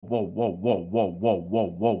Wait.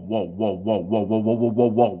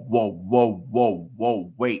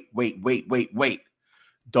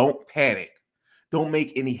 Don't panic. Don't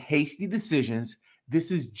make any hasty decisions.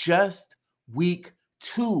 This is just week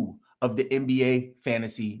 2 of the NBA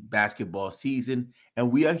fantasy basketball season,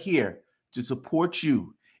 and we are here to support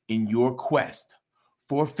you in your quest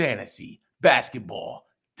for fantasy basketball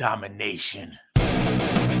domination.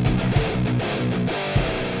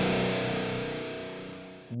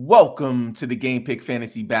 Welcome to the Game Pick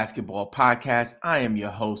Fantasy Basketball Podcast. I am your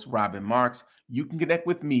host, Robin Marks. You can connect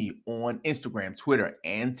with me on Instagram, Twitter,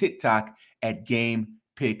 and TikTok at Game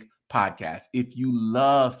Pick Podcast. If you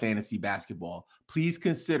love fantasy basketball, please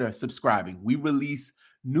consider subscribing. We release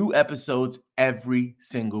new episodes every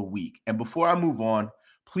single week. And before I move on,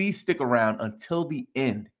 please stick around until the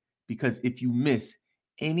end, because if you miss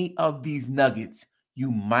any of these nuggets, you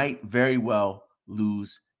might very well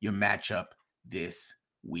lose your matchup this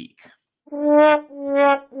week.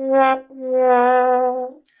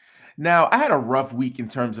 Now, I had a rough week in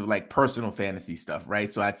terms of like personal fantasy stuff,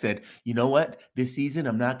 right? So I said, you know what? This season,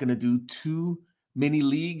 I'm not going to do too many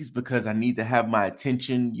leagues because I need to have my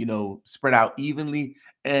attention, spread out evenly.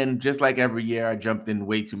 And just like every year, I jumped in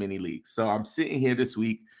way too many leagues. So I'm sitting here this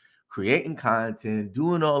week creating content,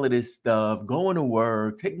 doing all of this stuff, going to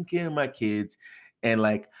work, taking care of my kids, and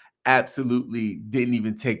absolutely didn't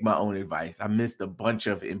even take my own advice. I missed a bunch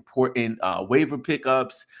of important waiver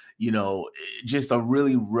pickups, just a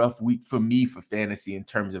really rough week for me for fantasy in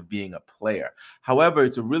terms of being a player. However,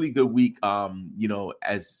 it's a really good week,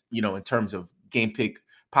 in terms of Game Pick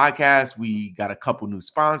Podcast. We got a couple new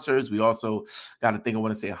sponsors. We also got,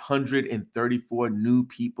 134 new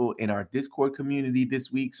people in our Discord community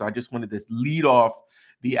this week. So I just wanted to lead off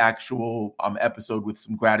the actual episode with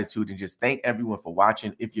some gratitude and just thank everyone for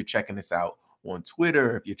watching. If you're checking this out on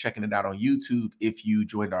Twitter, if you're checking it out on YouTube, if you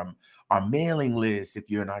joined our mailing list,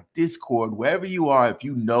 if you're in our Discord, wherever you are, if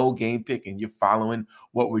you know Game Pick and you're following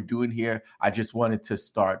what we're doing here, I just wanted to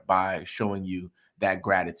start by showing you that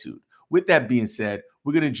gratitude. With that being said,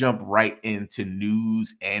 we're going to jump right into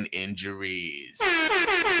news and injuries.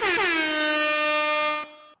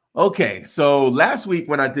 Okay, so last week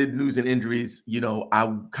when I did news and injuries,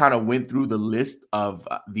 I kind of went through the list of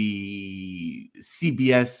the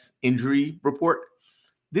CBS injury report.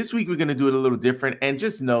 This week, we're going to do it a little different, and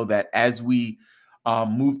just know that as we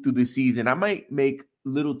move through the season, I might make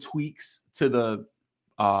little tweaks to the,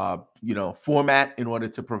 format in order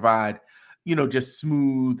to provide, just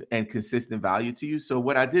smooth and consistent value to you. So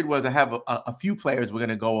what I did was I have a few players we're going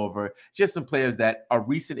to go over, just some players that are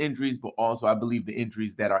recent injuries, but also I believe the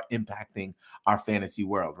injuries that are impacting our fantasy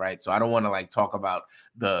world, right? So I don't want to talk about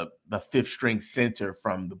the fifth string center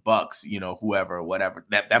from the Bucks, whoever, whatever,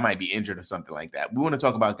 that might be injured or something like that. We want to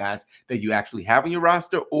talk about guys that you actually have on your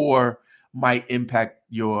roster or might impact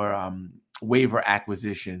your waiver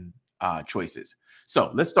acquisition choices.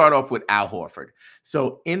 So let's start off with Al Horford.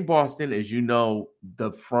 So in Boston, as you know,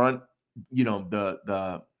 the front,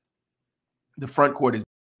 the front court is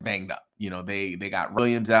banged up. They got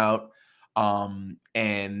Williams out,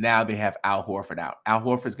 and now they have Al Horford out. Al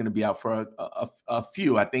Horford is going to be out for a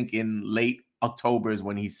few. I think in late October is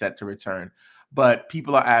when he's set to return. But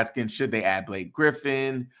people are asking, should they add Blake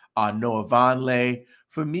Griffin, Noah Vonleh?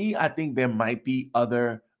 For me, I think there might be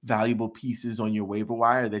other valuable pieces on your waiver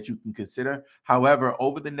wire that you can consider. However,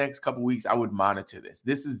 over the next couple of weeks, I would monitor this.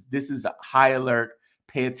 This is a high alert.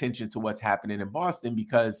 Pay attention to what's happening in Boston,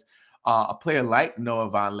 because a player like Noah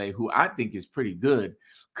Vonleh, who I think is pretty good,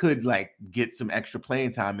 could get some extra playing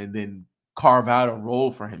time and then carve out a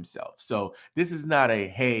role for himself. So this is not a,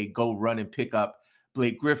 hey, go run and pick up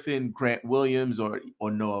Blake Griffin, Grant Williams, or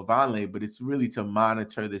Noah Vonleh, but it's really to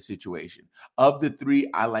monitor the situation. Of the three,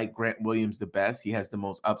 I like Grant Williams the best. He has the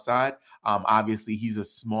most upside. Obviously, he's a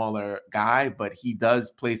smaller guy, but he does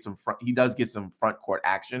play he does get some front court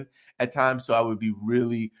action at times. So I would be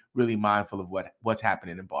really, really mindful of what's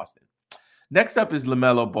happening in Boston. Next up is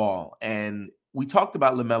LaMelo Ball, and we talked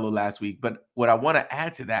about LaMelo last week, but what I want to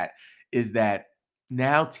add to that is that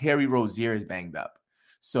now Terry Rozier is banged up.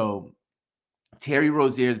 So Terry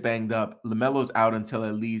Rozier is banged up. LaMelo's out until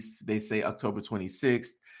at least, they say, October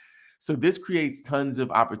 26th. So this creates tons of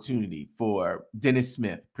opportunity for Dennis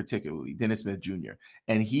Smith, particularly Dennis Smith Jr.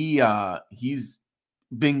 And he's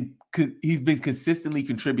been consistently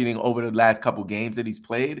contributing over the last couple games that he's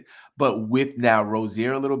played, but with now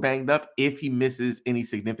Rozier a little banged up, if he misses any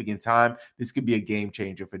significant time, this could be a game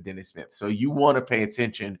changer for Dennis Smith. So you want to pay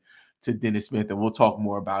attention to Dennis Smith, and we'll talk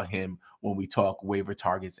more about him when we talk waiver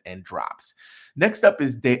targets and drops. Next up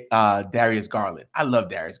is Darius Garland. I love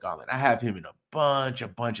Darius Garland. I have him in a bunch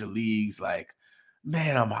of leagues.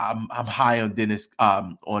 Man, I'm high on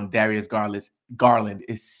Darius Garland,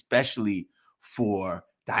 especially for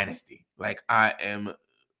Dynasty. Like I am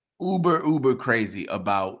uber crazy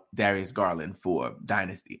about Darius Garland for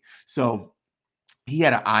Dynasty. So he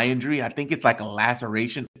had an eye injury. I think it's like a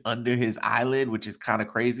laceration under his eyelid, which is kind of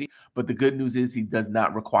crazy. But the good news is he does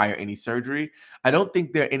not require any surgery. I don't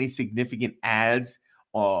think there are any significant ads,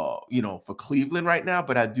 for Cleveland right now.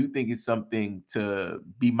 But I do think it's something to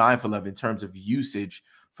be mindful of in terms of usage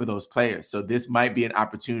for those players. So this might be an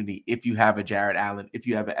opportunity if you have a Jared Allen, if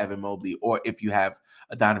you have an Evan Mobley, or if you have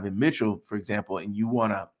a Donovan Mitchell, for example, and you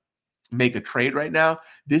want to make a trade right now,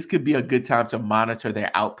 this could be a good time to monitor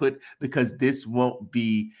their output, because this won't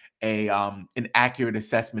be a an accurate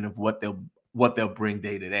assessment of what they'll bring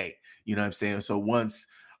day to day. You know what I'm saying? So once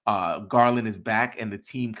Garland is back and the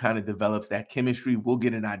team kind of develops that chemistry, we'll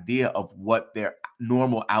get an idea of what their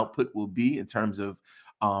normal output will be in terms of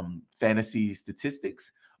fantasy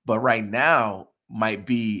statistics. But right now might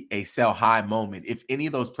be a sell high moment if any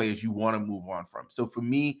of those players you want to move on from. So for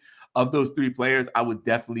me, of those three players, I would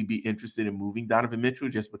definitely be interested in moving Donovan Mitchell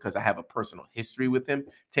just because I have a personal history with him.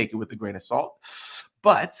 Take it with a grain of salt.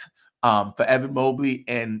 But for Evan Mobley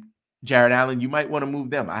and Jared Allen, you might want to move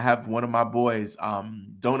them. I have one of my boys,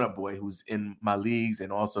 Donut Boy, who's in my leagues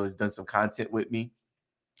and also has done some content with me.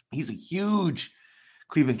 He's a huge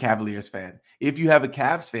Cleveland Cavaliers fan. If you have a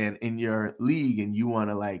Cavs fan in your league and you want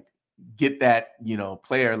to like get that,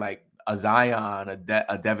 player like a Zion,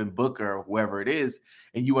 a Devin Booker, or whoever it is,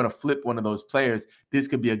 and you want to flip one of those players, this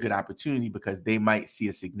could be a good opportunity because they might see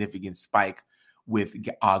a significant spike with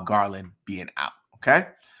Garland being out. Okay.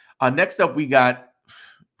 Next up, we got,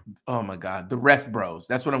 oh my God, the Rest Bros.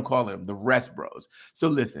 That's what I'm calling them, the Rest Bros. So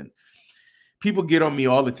listen, people get on me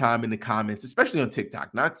all the time in the comments, especially on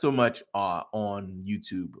TikTok, not so much on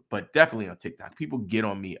YouTube, but definitely on TikTok. People get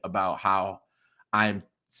on me about how I'm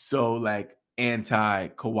so like anti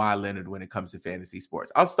Kawhi Leonard when it comes to fantasy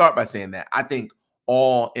sports. I'll start by saying that I think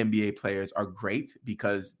all NBA players are great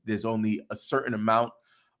because there's only a certain amount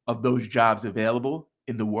of those jobs available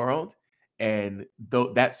in the world. And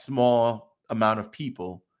though that small amount of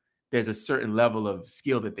people, there's a certain level of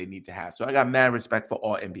skill that they need to have. So I got mad respect for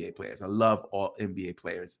all NBA players. I love all NBA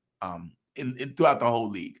players in throughout the whole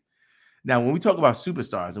league. Now, when we talk about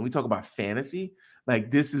superstars and we talk about fantasy,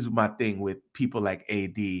 like this is my thing with people like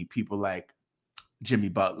AD, people like Jimmy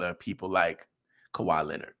Butler, people like Kawhi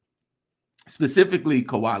Leonard, specifically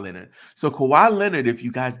Kawhi Leonard. So Kawhi Leonard, if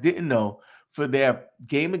you guys didn't know, for their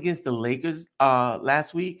game against the Lakers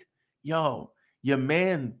last week, your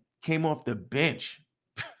man came off the bench.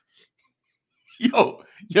 Yo,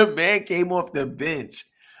 your man came off the bench,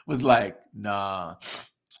 was like, nah,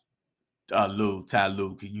 Ty Lue,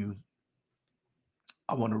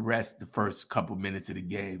 I want to rest the first couple minutes of the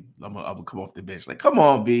game. I'm gonna come off the bench. Like, come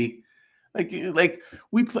on, B. Like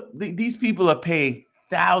these people are paying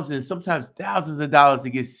thousands, sometimes thousands of dollars to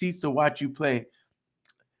get seats to watch you play.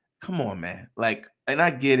 Come on, man. Like, and I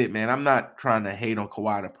get it, man. I'm not trying to hate on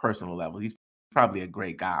Kawhi at a personal level. He's probably a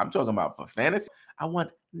great guy. I'm talking about for fantasy. I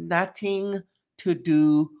want nothing to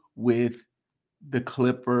do with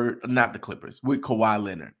not the Clippers, with Kawhi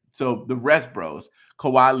Leonard. So the Rest Bros,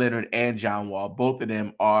 Kawhi Leonard and John Wall, both of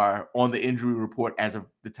them are on the injury report as of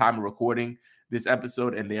the time of recording this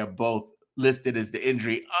episode, and they are both listed as the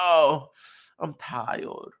injury. Oh, I'm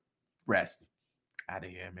tired. Rest. Out of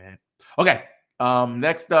here, man. Okay.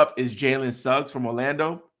 Next up is Jalen Suggs from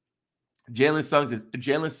Orlando. Jalen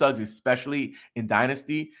Suggs, especially in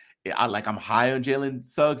Dynasty. I'm high on Jalen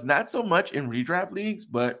Suggs, not so much in redraft leagues,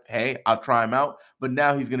 but hey, I'll try him out. But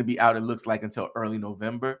now he's going to be out, it looks like, until early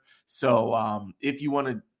November. So if you want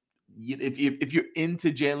to, if you're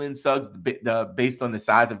into Jalen Suggs, based on the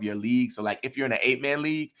size of your league, so like if you're in an 8-man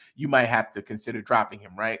league, you might have to consider dropping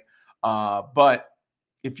him, right? But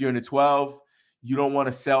if you're in a 12, you don't want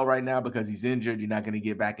to sell right now because he's injured. You're not going to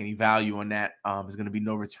get back any value on that. There's going to be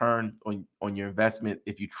no return on your investment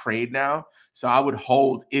if you trade now. So I would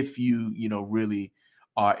hold if you really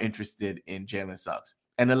are interested in Jalen Suggs.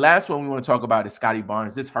 And the last one we want to talk about is Scottie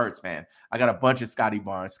Barnes. This hurts, man. I got a bunch of Scottie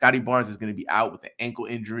Barnes. Scottie Barnes is going to be out with an ankle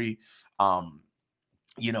injury. I'm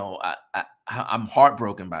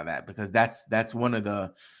heartbroken by that because that's one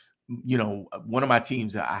of my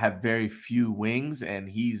teams. I have very few wings, and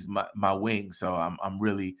he's my wing, so I'm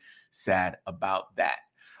really sad about that.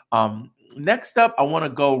 Next up, I want to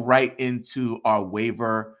go right into our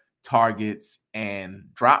waiver targets and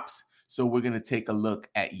drops. So we're going to take a look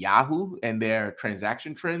at Yahoo and their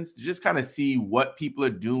transaction trends to just kind of see what people are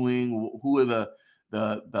doing, who are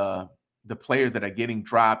the players that are getting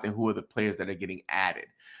dropped, and who are the players that are getting added.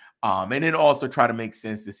 And then also try to make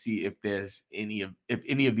sense to see if there's any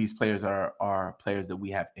of these players are players that we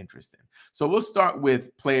have interest in. So we'll start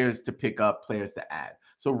with players to pick up, players to add.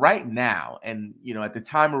 So right now, and at the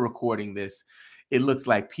time of recording this, it looks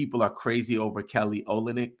like people are crazy over Kelly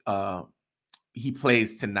Olynyk. He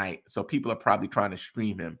plays tonight, so people are probably trying to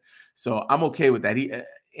stream him. So I'm okay with that.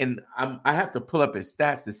 I have to pull up his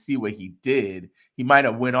stats to see what he did. He might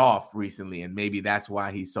have went off recently, and maybe that's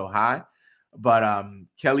why he's so high. But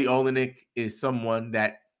Kelly Olynyk is someone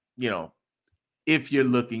that, if you're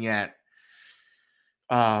looking at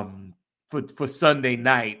for Sunday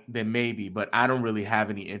night, then maybe, but I don't really have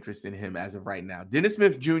any interest in him as of right now. Dennis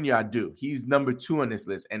Smith Jr., I do. He's number 2 on this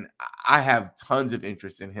list, and I have tons of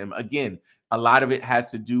interest in him. Again, a lot of it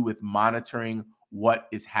has to do with monitoring what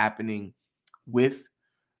is happening with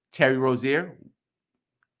Terry Rozier.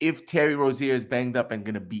 If Terry Rozier is banged up and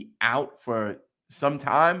going to be out for some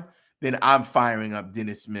time, then I'm firing up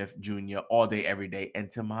Dennis Smith Jr. all day, every day.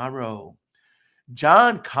 And tomorrow,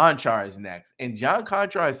 John Konchar is next. And John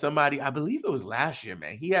Konchar is somebody, I believe it was last year,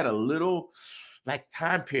 man. He had a little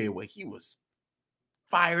time period where he was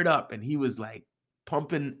fired up and he was like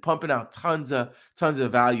pumping out tons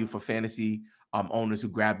of value for fantasy owners who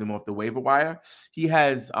grabbed him off the waiver wire. He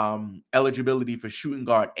has eligibility for shooting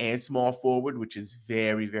guard and small forward, which is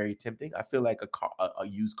very, very tempting. I feel like a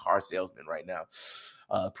used car salesman right now.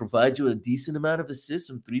 Provide you a decent amount of assists,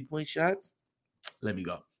 some 3-point shots. Let me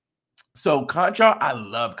go. So Konchar, I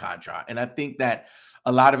love Konchar. And I think that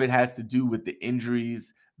a lot of it has to do with the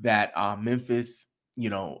injuries that Memphis,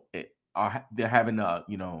 they're having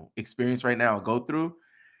experience right now, go through.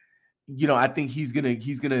 I think he's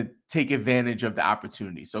gonna take advantage of the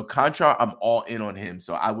opportunity. So Konchar, I'm all in on him.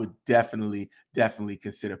 So I would definitely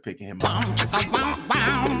consider picking him up.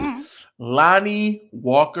 Lonnie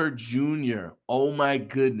Walker Jr. Oh my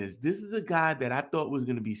goodness. This is a guy that I thought was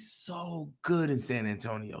gonna be so good in San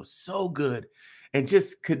Antonio, so good, and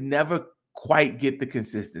just could never quite get the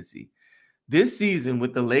consistency. This season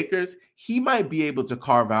with the Lakers, he might be able to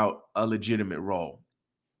carve out a legitimate role.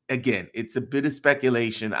 Again, it's a bit of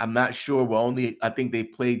speculation. I'm not sure. I think they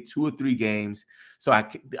played 2 or 3 games. So I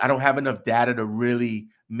don't have enough data to really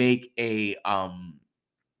make a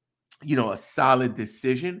solid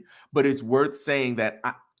decision, but it's worth saying that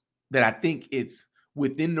I think it's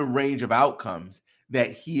within the range of outcomes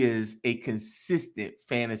that he is a consistent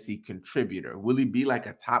fantasy contributor. Will he be like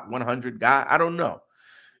a top 100 guy? I don't know.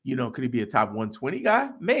 Could he be a top 120 guy?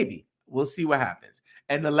 Maybe. We'll see what happens.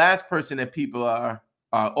 And the last person that people are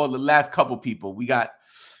or the last couple people, we got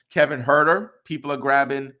Kevin Huerter. People are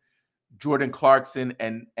grabbing Jordan Clarkson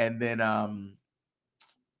and then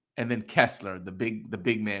Kessler, the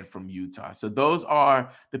big man from Utah. So those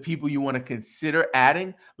are the people you want to consider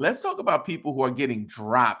adding. Let's talk about people who are getting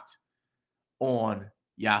dropped on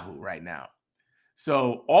Yahoo right now.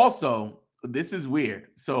 So also, this is weird.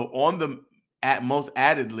 So on the most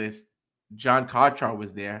added list, John Konchar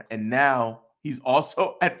was there, and now he's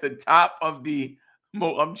also at the top of the.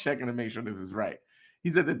 I'm checking to make sure this is right.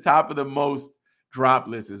 He's at the top of the most drop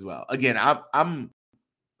list as well. Again, I'm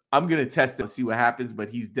gonna test it and see what happens, but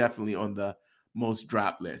he's definitely on the most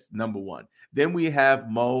drop list, number 1. Then we have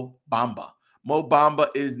Mo Bamba. Mo Bamba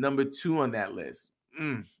is number 2 on that list.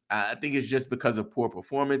 I think it's just because of poor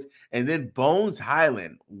performance. And then Bones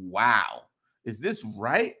Highland. Wow, is this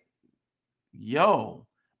right? Yo,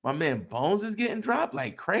 my man Bones is getting dropped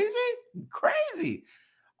like crazy.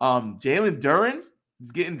 Jalen Duren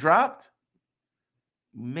is getting dropped.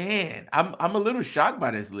 Man, I'm a little shocked by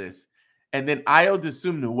this list. And then Ayo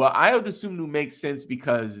Dosunmu. Well, Ayo Dosunmu makes sense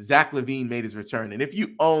because Zach LaVine made his return. And if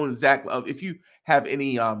you own if you have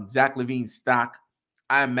any Zach LaVine stock,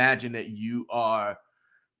 I imagine that you are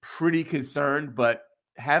pretty concerned, but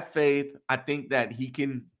have faith. I think that he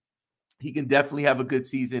can definitely have a good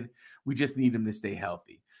season. We just need him to stay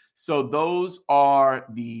healthy. So those are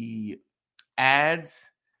the ads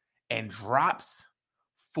and drops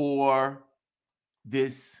for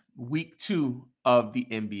this week 2 of the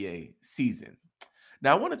NBA season.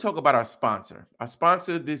 Now, I want to talk about our sponsor. Our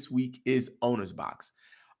sponsor this week is Owner's Box.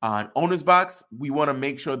 On Owner's Box, we want to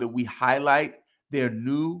make sure that we highlight their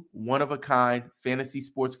new one-of-a-kind fantasy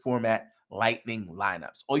sports format, Lightning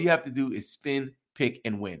lineups. All you have to do is spin, pick,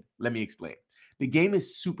 and win. Let me explain. The game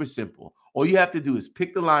is super simple. All you have to do is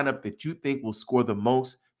pick the lineup that you think will score the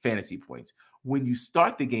most fantasy points. When you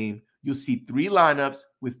start the game, you'll see 3 lineups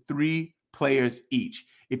with 3 players each.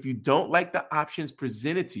 If you don't like the options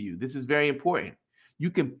presented to you, this is very important. You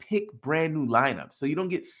can pick brand new lineups. So you don't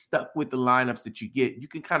get stuck with the lineups that you get. You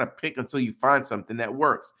can kind of pick until you find something that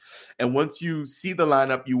works. And once you see the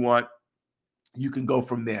lineup you want, you can go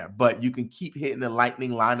from there. But you can keep hitting the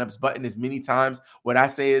lightning lineups button as many times. What I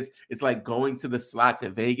say is it's like going to the slots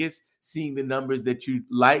at Vegas, seeing the numbers that you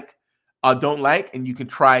like, don't like, and you can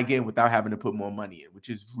try again without having to put more money in, which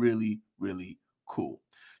is really, really cool.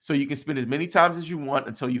 So you can spend as many times as you want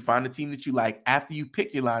until you find a team that you like. After you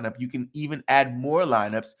pick your lineup, you can even add more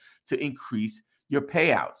lineups to increase your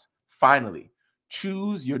payouts. Finally,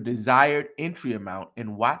 choose your desired entry amount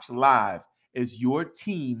and watch live as your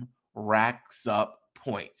team racks up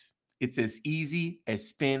points. It's as easy as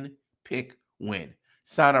spin, pick, win.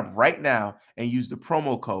 Sign up right now and use the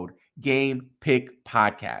promo code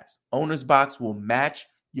GamePickPodcast. Owner's Box will match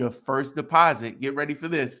your first deposit. Get ready for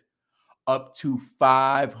this. Up to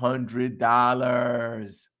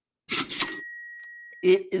 $500.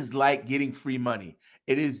 It is like getting free money.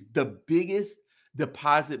 It is the biggest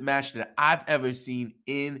deposit match that I've ever seen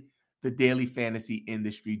in the daily fantasy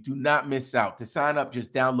industry. Do not miss out. To sign up,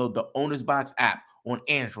 just download the Owner's Box app on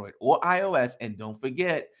Android or iOS, and don't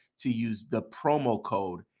forget to use the promo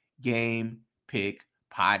code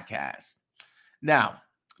GamePickPodcast. Now,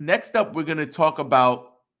 next up, we're going to talk about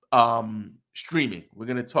streaming. We're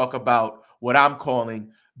going to talk about what I'm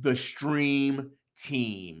calling the Stream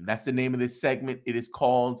Team. That's the name of this segment. It is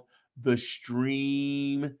called the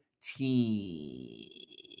Stream Team.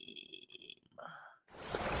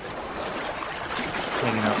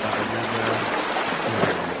 Hanging out by the river.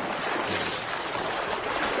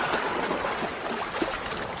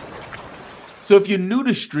 So if you're new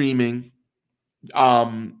to streaming,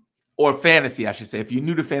 or fantasy, I should say, if you're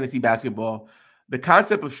new to fantasy basketball, the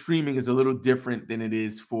concept of streaming is a little different than it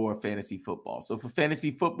is for fantasy football. So for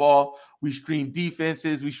fantasy football, we stream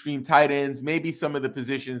defenses, we stream tight ends, maybe some of the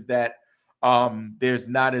positions that there's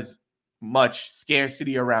not as much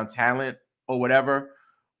scarcity around talent or whatever,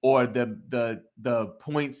 or the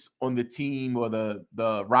points on the team or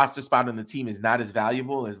the roster spot on the team is not as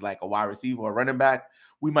valuable as like a wide receiver or a running back.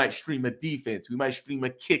 We might stream a defense. We might stream a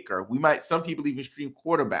kicker. Some people even stream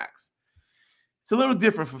quarterbacks. It's a little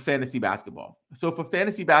different for fantasy basketball. So for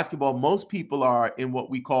fantasy basketball, most people are in what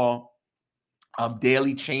we call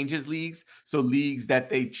daily changes leagues. So leagues that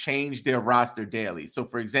they change their roster daily. So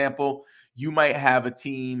for example, you might have a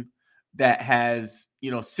team that has,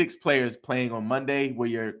 6 players playing on Monday, where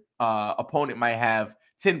your opponent might have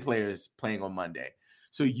 10 players playing on Monday.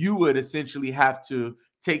 So you would essentially have to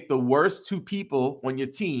take the worst 2 people on your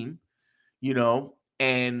team,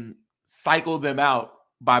 and cycle them out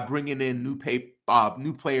by bringing in new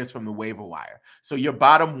players from the waiver wire. So your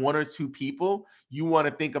bottom 1 or 2 people, you want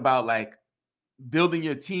to think about like building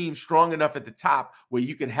your team strong enough at the top where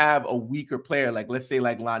you can have a weaker player, like let's say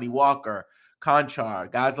like Lonnie Walker,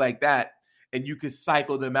 Conchar, guys like that, and you can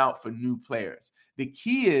cycle them out for new players. The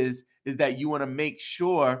key is that you want to make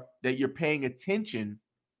sure that you're paying attention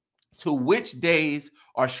to which days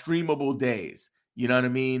are streamable days. You know what I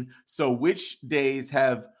mean? So which days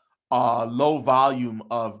have low volume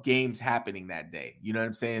of games happening that day? You know what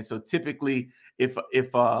I'm saying? So typically, if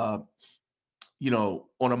on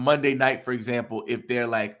a Monday night, for example, if they're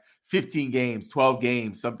like 15 games, 12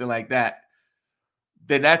 games, something like that,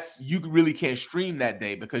 then you really can't stream that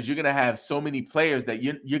day, because you're going to have so many players that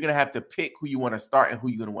you're going to have to pick who you want to start and who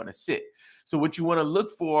you're going to want to sit. So what you want to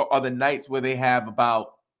look for are the nights where they have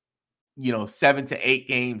about 7 to 8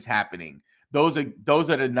 games happening. Those are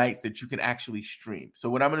the nights that you can actually stream. So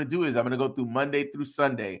what I'm going to do is I'm going to go through Monday through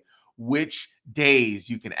Sunday, which days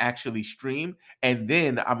you can actually stream, and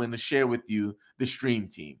then I'm going to share with you the stream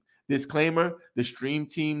team. Disclaimer, the stream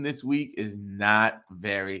team this week is not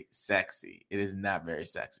very sexy. It is not very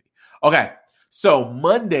sexy. Okay, so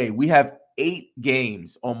Monday, we have 8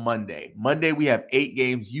 games on Monday. Monday, we have 8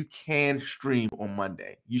 games. You can stream on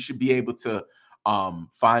Monday. You should be able to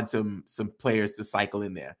find some players to cycle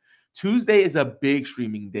in there. Tuesday is a big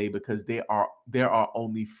streaming day because there are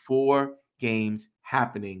only 4 games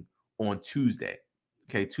happening on Tuesday.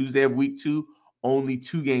 Okay, Tuesday of week 2, only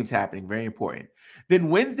 2 games happening. Very important. Then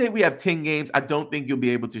Wednesday, we have 10 games. I don't think you'll be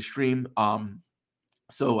able to stream.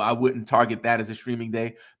 So I wouldn't target that as a streaming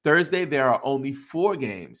day. Thursday, there are only 4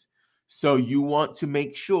 games. So you want to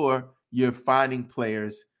make sure you're finding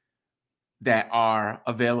players that are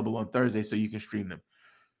available on Thursday so you can stream them.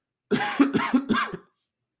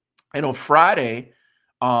 And on Friday,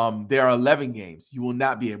 there are 11 games. You will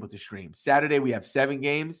not be able to stream. Saturday, we have 7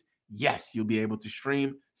 games. Yes, you'll be able to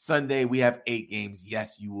stream. Sunday, we have 8 games.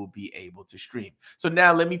 Yes, you will be able to stream. So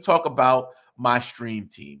now let me talk about my stream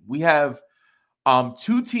team. We have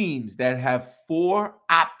 2 teams that have 4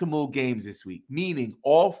 optimal games this week, meaning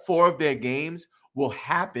all 4 of their games will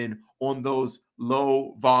happen on those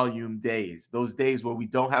low volume days, those days where we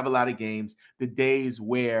don't have a lot of games, the days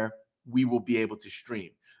where we will be able to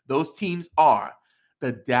stream. Those teams are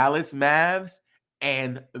the Dallas Mavs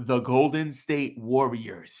and the Golden State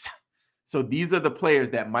Warriors. So these are the players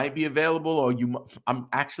that might be available, or I'm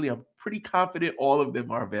pretty confident all of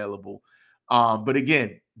them are available. But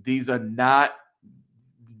again, these are not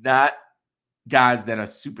guys that are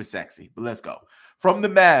super sexy. But let's go. From the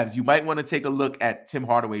Mavs, you might want to take a look at Tim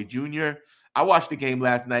Hardaway Jr. I watched the game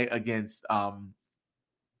last night against I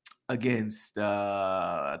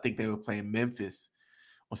think they were playing Memphis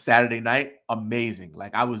on Saturday night. Amazing.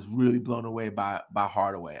 Like, I was really blown away by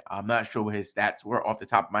Hardaway. I'm not sure what his stats were off the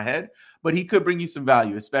top of my head, but he could bring you some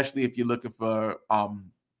value, especially if you're looking for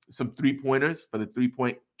some 3-pointers for the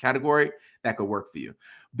 3-point category. That could work for you.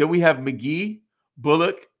 Then we have McGee,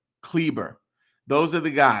 Bullock, Kleber. Those are the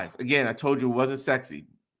guys. Again, I told you it wasn't sexy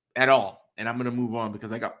at all. And I'm going to move on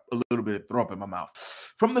because I got a little bit of throw up in my mouth.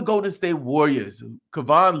 From the Golden State Warriors,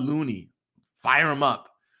 Kevon Looney, fire him up.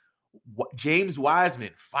 James Wiseman,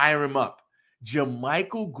 fire him up.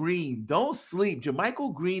 JaMychal Green, don't sleep.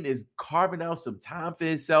 JaMychal Green is carving out some time for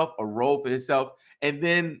himself, a role for himself. And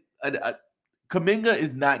then Kuminga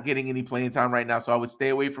is not getting any playing time right now, so I would stay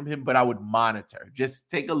away from him, but I would monitor. Just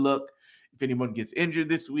take a look. If anyone gets injured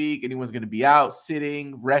this week, anyone's going to be out,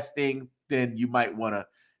 sitting, resting, then you might want to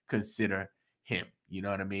consider him. You know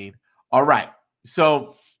what I mean? All right.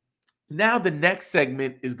 So now the next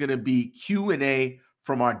segment is going to be Q&A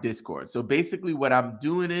from our Discord. So basically what I'm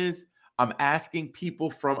doing is I'm asking people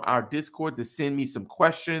from our Discord to send me some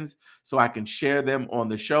questions so I can share them on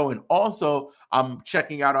the show. And also I'm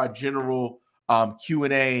checking out our general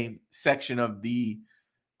Q&A section of the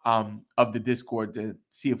Discord to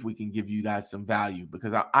see if we can give you guys some value,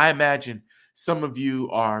 because I imagine some of you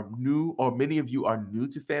are new, or many of you are new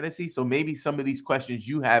to fantasy. So maybe some of these questions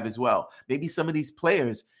you have as well. Maybe some of these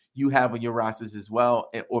players you have on your rosters as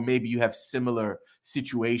well, or maybe you have similar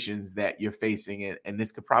situations that you're facing, and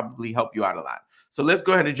this could probably help you out a lot. So let's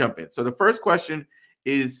go ahead and jump in. So the first question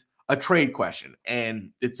is a trade question, and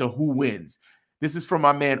it's a who wins. This is from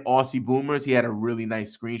my man, Aussie Boomers. He had a really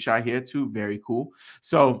nice screenshot here too. Very cool.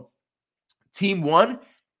 So team 1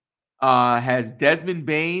 has Desmond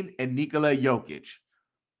Bane and Nikola Jokic.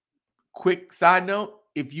 Quick side note,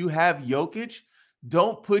 if you have Jokic,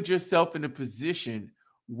 don't put yourself in a position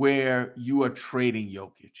where you are trading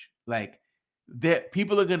Jokic. Like, that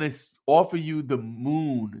people are going to offer you the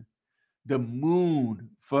moon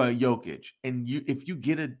for Jokic. And if you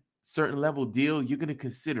get a certain level deal, you're going to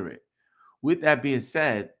consider it. With that being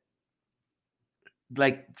said,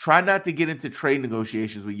 like, try not to get into trade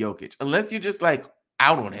negotiations with Jokic unless you're just like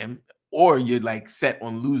out on him, or you're like set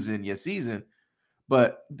on losing your season.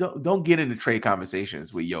 But don't get into trade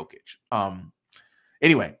conversations with Jokic.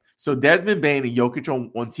 Anyway, so Desmond Bane and Jokic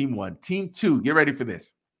on team 1. Team 2, get ready for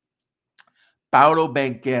this. Paolo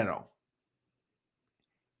Banchero,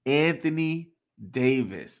 Anthony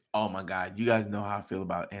Davis. Oh my God, you guys know how I feel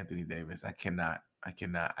about Anthony Davis. I cannot.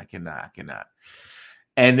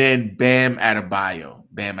 And then Bam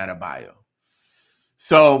Adebayo.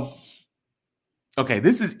 So, okay,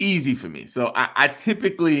 this is easy for me. So I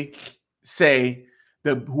typically say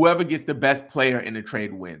whoever gets the best player in the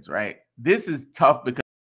trade wins, right? This is tough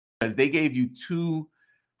because they gave you 2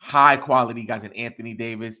 high quality guys in Anthony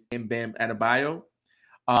Davis and Bam Adebayo.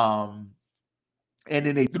 And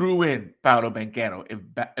then they threw in Paolo Banchero.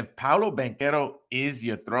 If Paolo Banchero is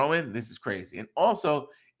your throw-in, this is crazy. And also,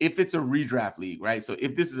 if it's a redraft league, right? So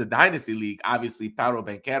if this is a dynasty league, obviously Paolo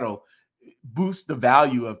Banchero boosts the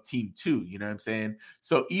value of team 2. You know what I'm saying?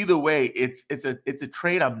 So either way, it's a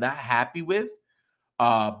trade I'm not happy with.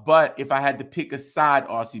 But if I had to pick a side,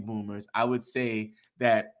 Aussie Boomers, I would say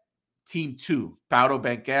that team 2, Paolo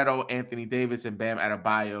Banchero, Anthony Davis, and Bam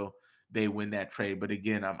Adebayo, they win that trade. But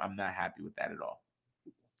again, I'm not happy with that at all.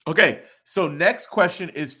 Okay, so next question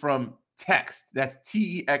is from Text. That's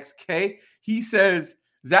TEXK. He says,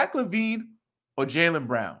 Zach LaVine or Jaylen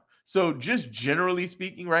Brown? So just generally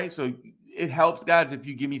speaking, right? So it helps, guys, if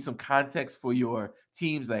you give me some context for your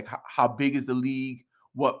teams, like how big is the league?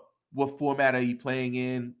 What format are you playing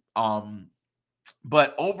in?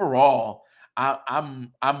 But overall,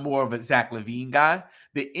 I'm more of a Zach LaVine guy.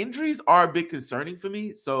 The injuries are a bit concerning for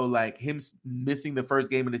me. So like him missing the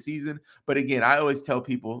first game of the season. But again, I always tell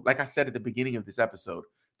people, like I said at the beginning of this episode,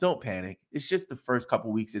 don't panic. It's just the first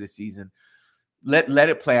couple weeks of the season. Let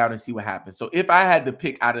it play out and see what happens. So if I had to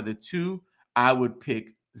pick out of the 2, I would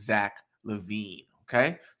pick Zach LaVine.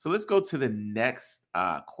 Okay. So let's go to the next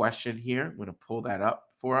question here. I'm going to pull that up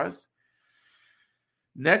for us.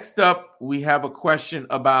 Next up, we have a question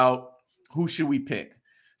about who should we pick?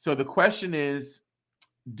 So the question is,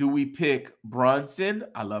 do we pick Brunson?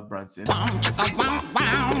 I love Brunson.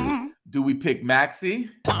 Do we pick Maxey?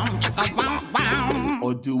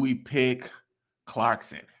 Or do we pick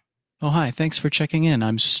Clarkson? Oh, hi. Thanks for checking in.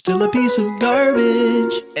 I'm still a piece of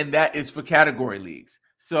garbage. And that is for category leagues.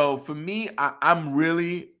 So for me, I'm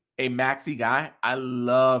really a Maxey guy. I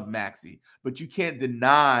love Maxey, but you can't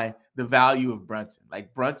deny the value of Brunson.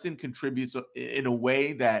 Like Brunson contributes in a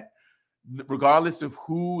way that regardless of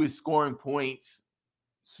who is scoring points,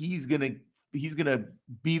 he's gonna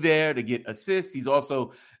be there to get assists. He's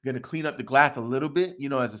also gonna clean up the glass a little bit. You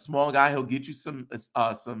know, as a small guy, he'll get you some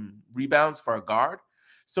rebounds for a guard.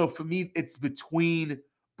 So for me, it's between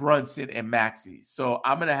Brunson and Maxey. So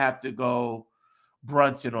I'm gonna have to go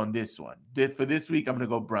Brunson on this one. For this week, I'm gonna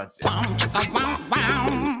go Brunson.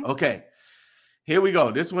 Okay. Here we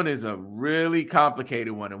go. This one is a really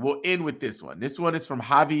complicated one, and we'll end with this one. This one is from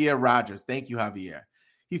Javier Rogers. Thank you, Javier.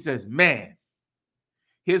 He says, man,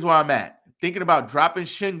 here's where I'm at. Thinking about dropping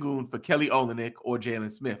Şengün for Kelly Olynyk or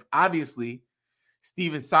Jalen Smith. Obviously,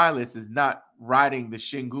 Stephen Silas is not riding the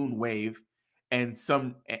Şengün wave, and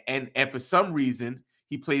for some reason,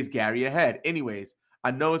 he plays Gary ahead. Anyways, I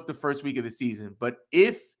know it's the first week of the season, but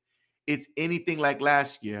if it's anything like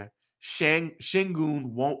last year, Şengün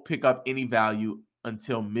won't pick up any value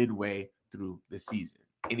until midway through the season.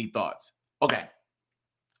 Any thoughts? Okay.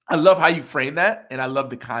 I love how you frame that, and I love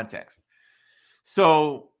the context.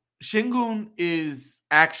 So Şengün is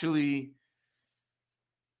actually,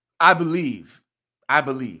 I believe,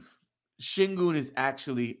 Şengün is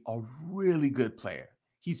actually a really good player.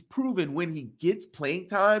 He's proven when he gets playing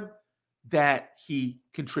time that he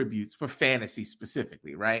contributes for fantasy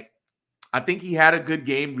specifically, right? I think he had a good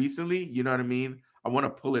game recently. You know what I mean? I want to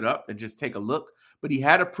pull it up and just take a look. But he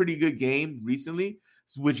had a pretty good game recently,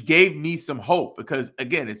 which gave me some hope because,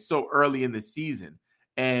 again, it's so early in the season.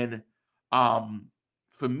 And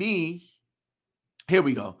for me, here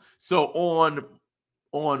we go. So on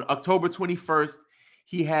October 21st,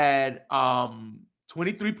 he had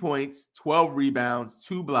 23 points, 12 rebounds,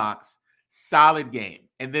 2 blocks, solid game.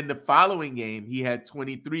 And then the following game, he had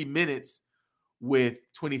 23 minutes with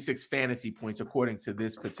 26 fantasy points, according to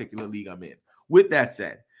this particular league I'm in. With that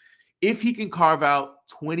said, if he can carve out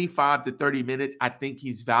 25 to 30 minutes, I think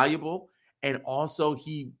he's valuable. And also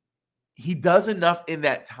he does enough in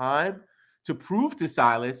that time to prove to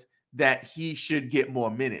Silas that he should get more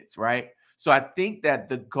minutes, right? So I think that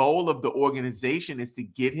the goal of the organization is to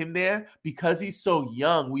get him there. Because he's so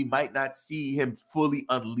young, we might not see him fully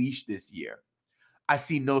unleashed this year. I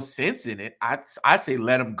see no sense in it. I say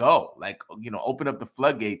let him go. Like, open up the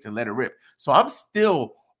floodgates and let it rip. So I'm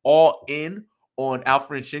still all in on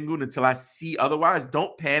Alperen Şengün until I see otherwise.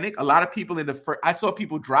 Don't panic. A lot of people I saw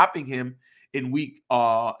people dropping him in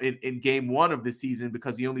game 1 of the season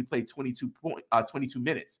because he only played 22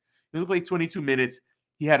 minutes. He only played 22 minutes.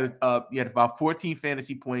 He had about 14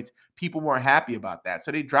 fantasy points. People weren't happy about that,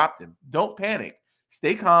 so they dropped him. Don't panic.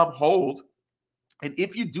 Stay calm. Hold. And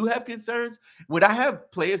if you do have concerns, when I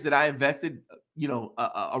have players that I invested,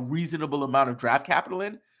 a reasonable amount of draft capital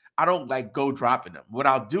in, I don't go dropping them. What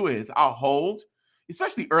I'll do is I'll hold,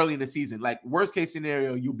 especially early in the season. Like worst case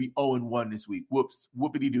scenario, you'll be 0-1 this week. Whoops,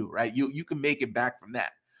 whoopity-doo, right? You can make it back from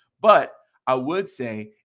that. But I would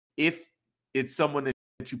say if it's someone that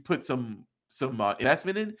you put some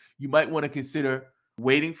investment in, you might want to consider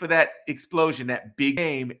waiting for that explosion, that big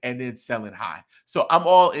game, and then selling high. So I'm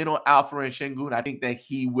all in on Alperen Şengün. I think that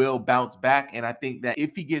he will bounce back, and I think that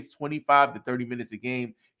if he gets 25 to 30 minutes a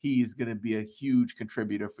game, he's going to be a huge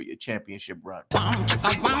contributor for your championship run.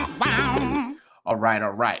 All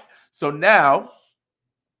right. So now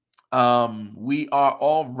we are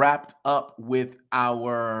all wrapped up with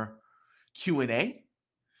our Q&A.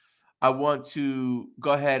 I want to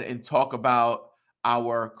go ahead and talk about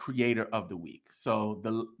our creator of the week. So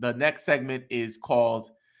the next segment is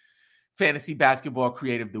called Fantasy Basketball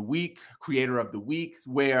Creator of the Week,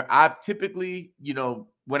 where I typically,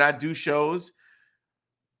 when I do shows,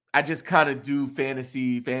 I just kind of do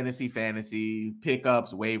fantasy,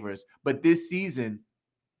 pickups, waivers. But this season,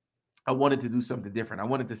 I wanted to do something different. I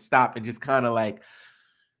wanted to stop and just kind of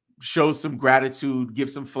show some gratitude, give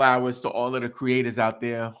some flowers to all of the creators out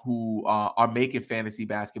there who are making fantasy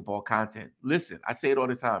basketball content. Listen, I say it all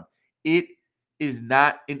the time. It is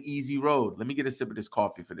not an easy road. Let me get a sip of this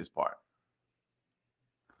coffee for this part.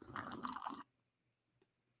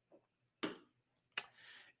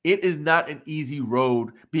 It is not an easy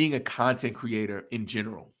road being a content creator in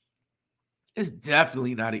general. It's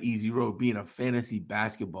definitely not an easy road being a fantasy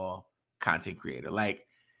basketball content creator.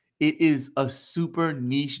 It is a super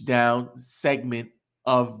niche down segment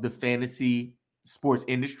of the fantasy sports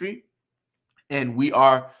industry. And we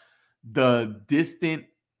are the distant,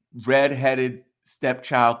 red-headed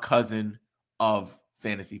stepchild cousin of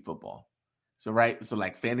fantasy football. So, right? So,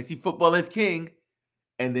 like, fantasy football is king,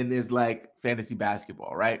 and then there's like fantasy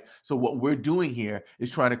basketball, right? So, what we're doing here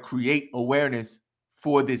is trying to create awareness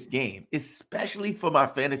for this game, especially for my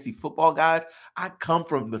fantasy football guys. I come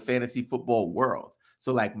from the fantasy football world.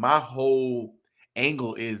 So, like, my whole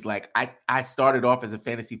angle is like, I started off as a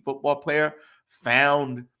fantasy football player,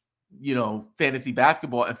 found fantasy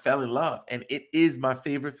basketball, and fell in love. And it is my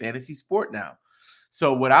favorite fantasy sport now.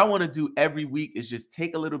 So what I want to do every week is just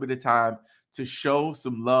take a little bit of time to show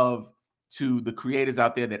some love to the creators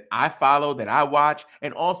out there that I follow, that I watch,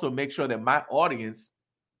 and also make sure that my audience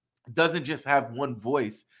doesn't just have one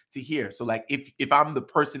voice to hear. So like if I'm the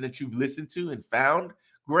person that you've listened to and found,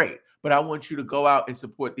 great. But I want you to go out and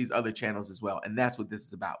support these other channels as well. And that's what this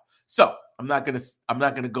is about. So I'm not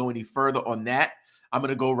gonna go any further on that. I'm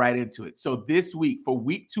gonna go right into it. So this week, for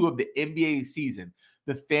week 2 of the NBA season,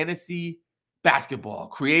 the fantasy basketball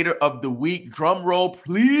creator of the week, drum roll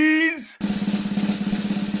please,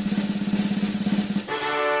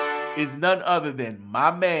 is none other than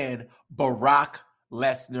my man Brock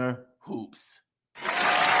Lesnar Hoops.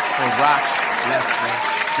 Brock Lesnar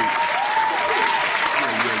Hoops.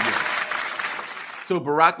 Yeah. So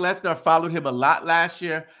Brock Lesnar, followed him a lot last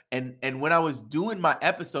year, and when I was doing my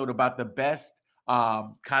episode about the best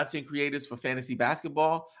content creators for fantasy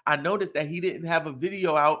basketball, I noticed that he didn't have a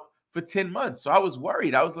video out for 10 months. So I was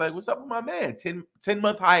worried. I was like, what's up with my man?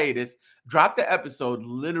 10-month hiatus. Dropped the episode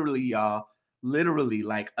literally, y'all. Literally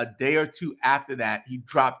like a day or two after that, he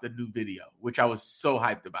dropped a new video, which I was so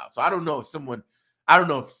hyped about. So I don't know if someone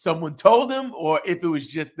told him or if it was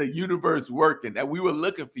just the universe working, that we were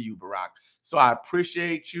looking for you, Brock. So I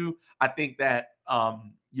appreciate you. I think that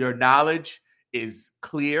your knowledge is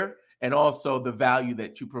clear, and also the value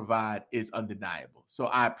that you provide is undeniable. So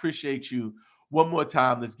I appreciate you. One more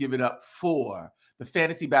time, let's give it up for the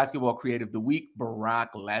fantasy basketball creator of the week,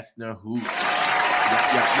 Brock Lesnar Hoops. Yep.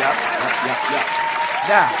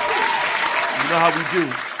 Now, you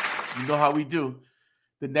know how we do.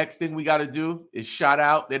 The next thing we got to do is shout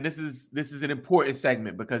out, and this is an important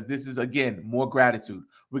segment because this is, again, more gratitude.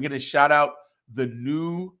 We're going to shout out the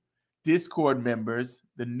new Discord members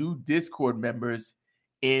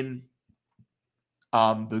in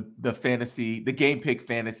the Game Pick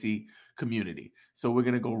fantasy community. So we're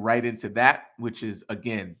going to go right into that, which is,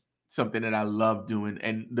 again, something that I love doing.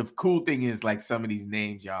 And the cool thing is, like, some of these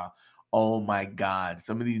names, y'all, oh my God,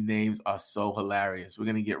 some of these names are so hilarious. We're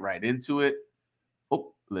going to get right into it.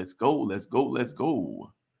 Oh, let's go.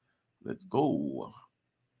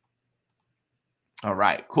 All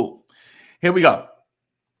right, cool. Here we go.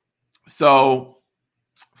 So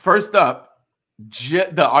first up,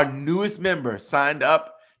 our newest member signed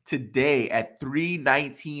up today at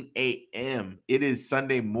 3:19 a.m. It is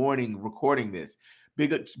Sunday morning recording this.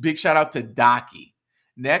 Big shout out to Docky.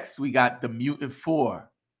 Next, we got the Mutant 4,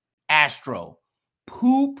 Astro,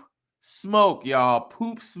 Poop Smoke, y'all.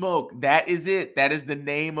 Poop Smoke. That is it. That is the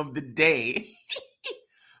name of the day.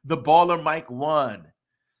 The Baller Mike 1,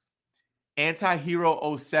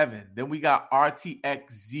 Antihero 07. Then we got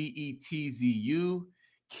RTXZETZU,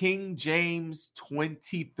 King James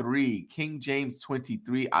 23. King James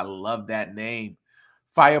 23. I love that name.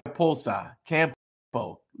 Fire Pulsar,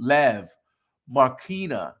 Campo, Lev,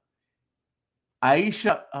 Markina,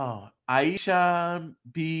 Aisha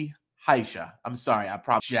B. Haisha. I'm sorry, I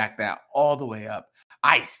probably jacked that all the way up.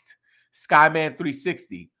 Iced, Skyman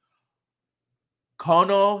 360,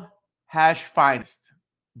 Kono Hash Finest,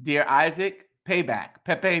 Dear Isaac, Payback,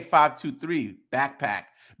 Pepe 523, Backpack.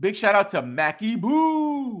 Big shout out to Mackie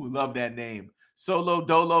Boo. Love that name. Solo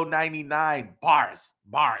Dolo 99, bars.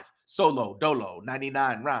 Solo Dolo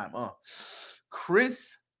 99 rhyme.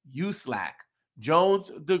 Chris Uslack,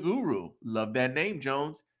 Jones the Guru. Love that name,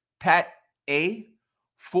 Jones. Pat A.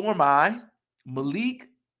 Formai, Malik,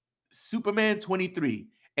 Superman 23,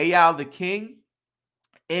 Ayal the King,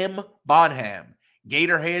 M. Bonham,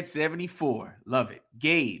 Gatorhead 74. Love it.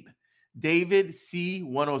 Gabe, David C.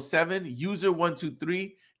 107, User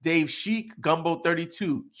 123, Dave Sheik, Gumbo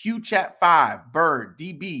 32, Q Chat 5, Bird,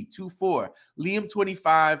 DB 24, Liam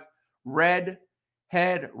 25, Red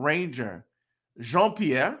Head Ranger,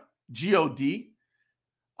 Jean-Pierre,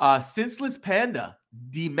 God, Senseless Panda,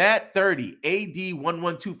 DMAT 30, AD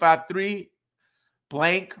 11253,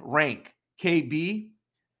 Blank Rank, KB,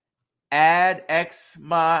 Ad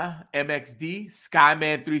Xma MXD,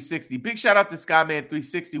 Skyman 360. Big shout out to Skyman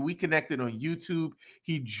 360. We connected on YouTube.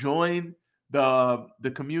 He joined the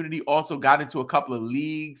community, also got into a couple of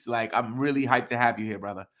leagues. Like, I'm really hyped to have you here,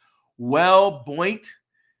 brother. Well, Boint,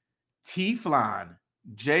 T-Flan,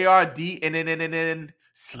 JRD, and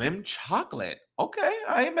Slim Chocolate. Okay,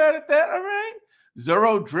 I ain't mad at that. All right.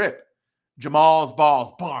 Zero Drip. Jamal's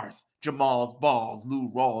Balls. Bars. Jamal's Balls. Lou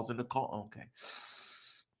Rawls in the call. Okay.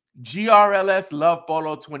 GRLS Love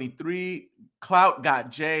Polo 23. Clout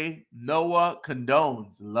Got J. Noah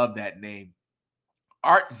Condones. Love that name.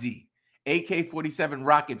 Artsy. AK-47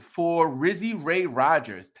 Rocket 4. Rizzy Ray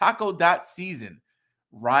Rogers. Taco Dot Season.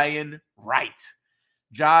 Ryan Wright.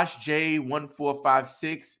 Josh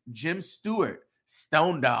J1456. Jim Stewart.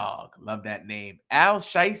 Stone Dog. Love that name. Al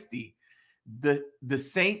Shiesty. The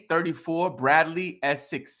Saint 34. Bradley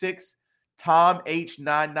S66. Tom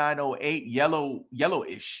H9908.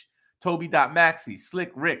 Yellowish. Toby.Maxi.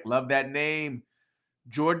 Slick Rick. Love that name.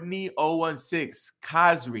 Jordany 016.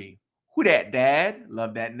 Kazri. Who that, Dad?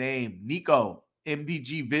 Love that name. Nico.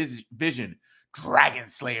 MDG Vision. Dragon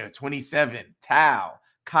Slayer 27. Tal.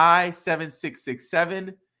 Kai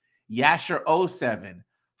 7667. Yasher 07.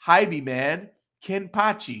 Hybe Man. Ken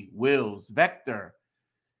Pachi. Wills. Vector.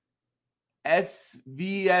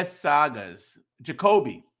 SVS Sagas.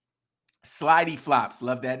 Jacoby. Slidey Flops.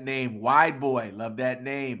 Love that name. Wide Boy. Love that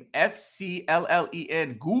name.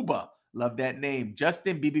 FCLLEN. Gooba. Love that name.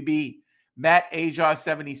 Justin BBB. Matt Ajar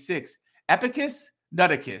 76. Epicus.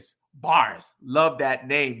 Nutticus. Bars. Love that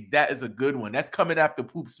name. That is a good one. That's coming after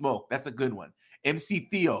Poop Smoke. That's a good one. MC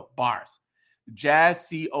Theo. Bars. Jazz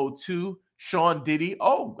CO2. Sean Diddy.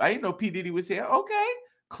 Oh, I didn't know P. Diddy was here. Okay.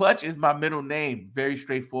 Clutch is my middle name. Very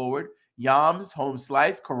straightforward. Yams. Home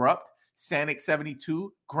Slice. Corrupt. Sanic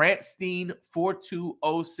 72. Grant Steen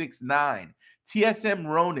 42069. TSM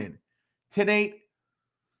Ronan. Tenate.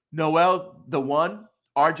 Noel the One.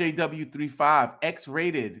 RJW 35. X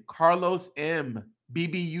Rated. Carlos M.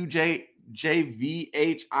 BBUJ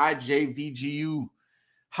JVHIJVGU.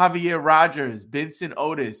 Javier Rogers. Benson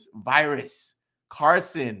Otis. Virus.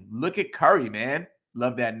 Carson. Look at Curry, man.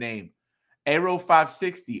 Love that name. Aero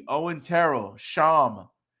 560. Owen Terrell. Sham.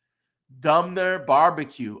 Dumner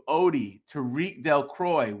Barbecue. Odie. Tariq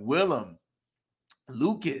Delcroix. Willem.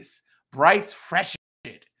 Lucas. Bryce Freshit.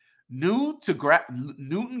 Newton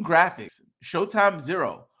Graphics. Showtime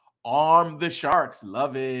Zero. Arm the Sharks.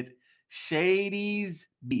 Love it. Shadies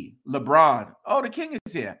B. LeBron. Oh, the king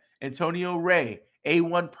is here. Antonio Ray.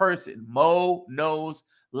 A1 Person. Mo Knows.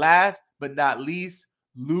 Last but not least,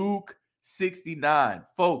 Luke 69.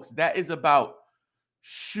 Folks, that is about,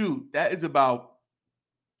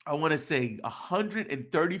 I want to say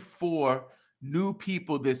 134 new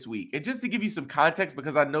people this week. And just to give you some context,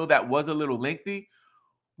 because I know that was a little lengthy,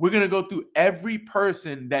 we're going to go through every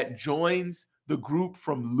person that joins the group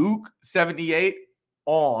from Luke 78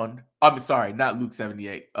 on. I'm sorry, not Luke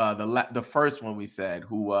 78. The first one we said,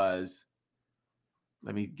 who was,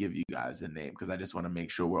 let me give you guys a name because I just want to make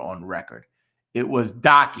sure we're on record. It was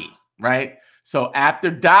Docky, right? So after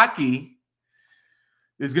Docky,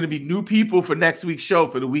 there's going to be new people for next week's show,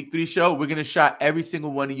 for the week 3 show. We're going to shout every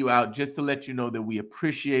single one of you out just to let you know that we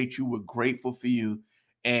appreciate you. We're grateful for you.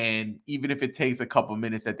 And even if it takes a couple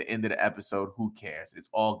minutes at the end of the episode, who cares? It's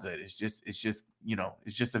all good. It's just, it's just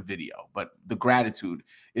a video. But the gratitude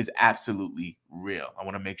is absolutely real. I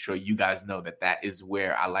want to make sure you guys know that that is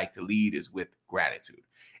where I like to lead, is with gratitude.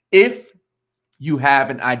 If you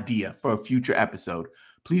have an idea for a future episode,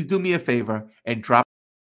 please do me a favor and drop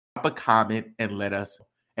a comment and let us know.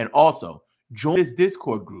 And also, join this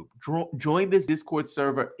Discord group. Join this Discord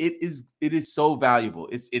server. It is so valuable.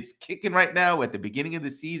 It's kicking right now at the beginning of the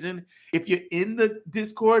season. If you're in the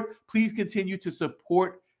Discord, please continue to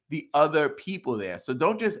support the other people there. So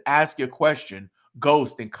don't just ask your question,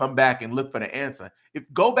 ghost, and come back and look for the answer.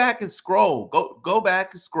 Go back and scroll. Go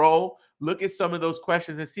back and scroll. Look at some of those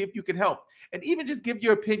questions and see if you can help. And even just give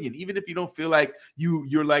your opinion, even if you don't feel like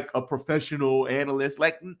you're like a professional analyst.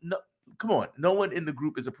 Like, no, come on. No one in the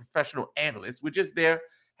group is a professional analyst. We're just there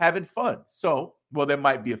having fun. So, well, there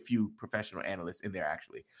might be a few professional analysts in there,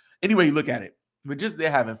 actually. Anyway, you look at it. We're just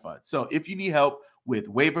there having fun. So if you need help with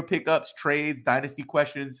waiver pickups, trades, dynasty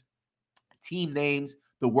questions, team names,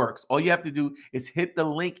 the works, all you have to do is hit the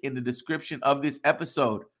link in the description of this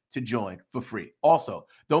episode to join for free. Also,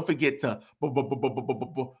 don't forget to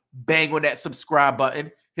bang on that subscribe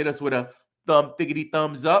button. Hit us with a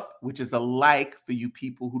thumbs up, which is a like for you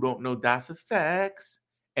people who don't know Das Effects.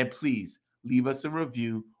 And please leave us a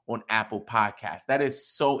review on Apple Podcasts. That is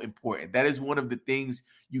so important. That is one of the things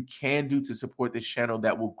you can do to support this channel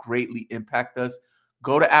that will greatly impact us.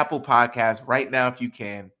 Go to Apple Podcasts right now if you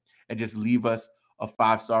can, and just leave us a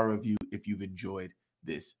 5-star review if you've enjoyed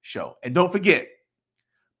this show. And don't forget,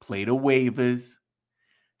 play the waivers,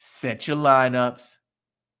 set your lineups,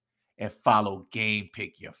 and follow Game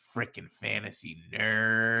Pick, you freaking fantasy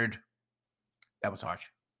nerd. That was harsh.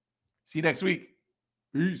 See you next week.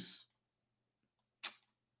 Peace.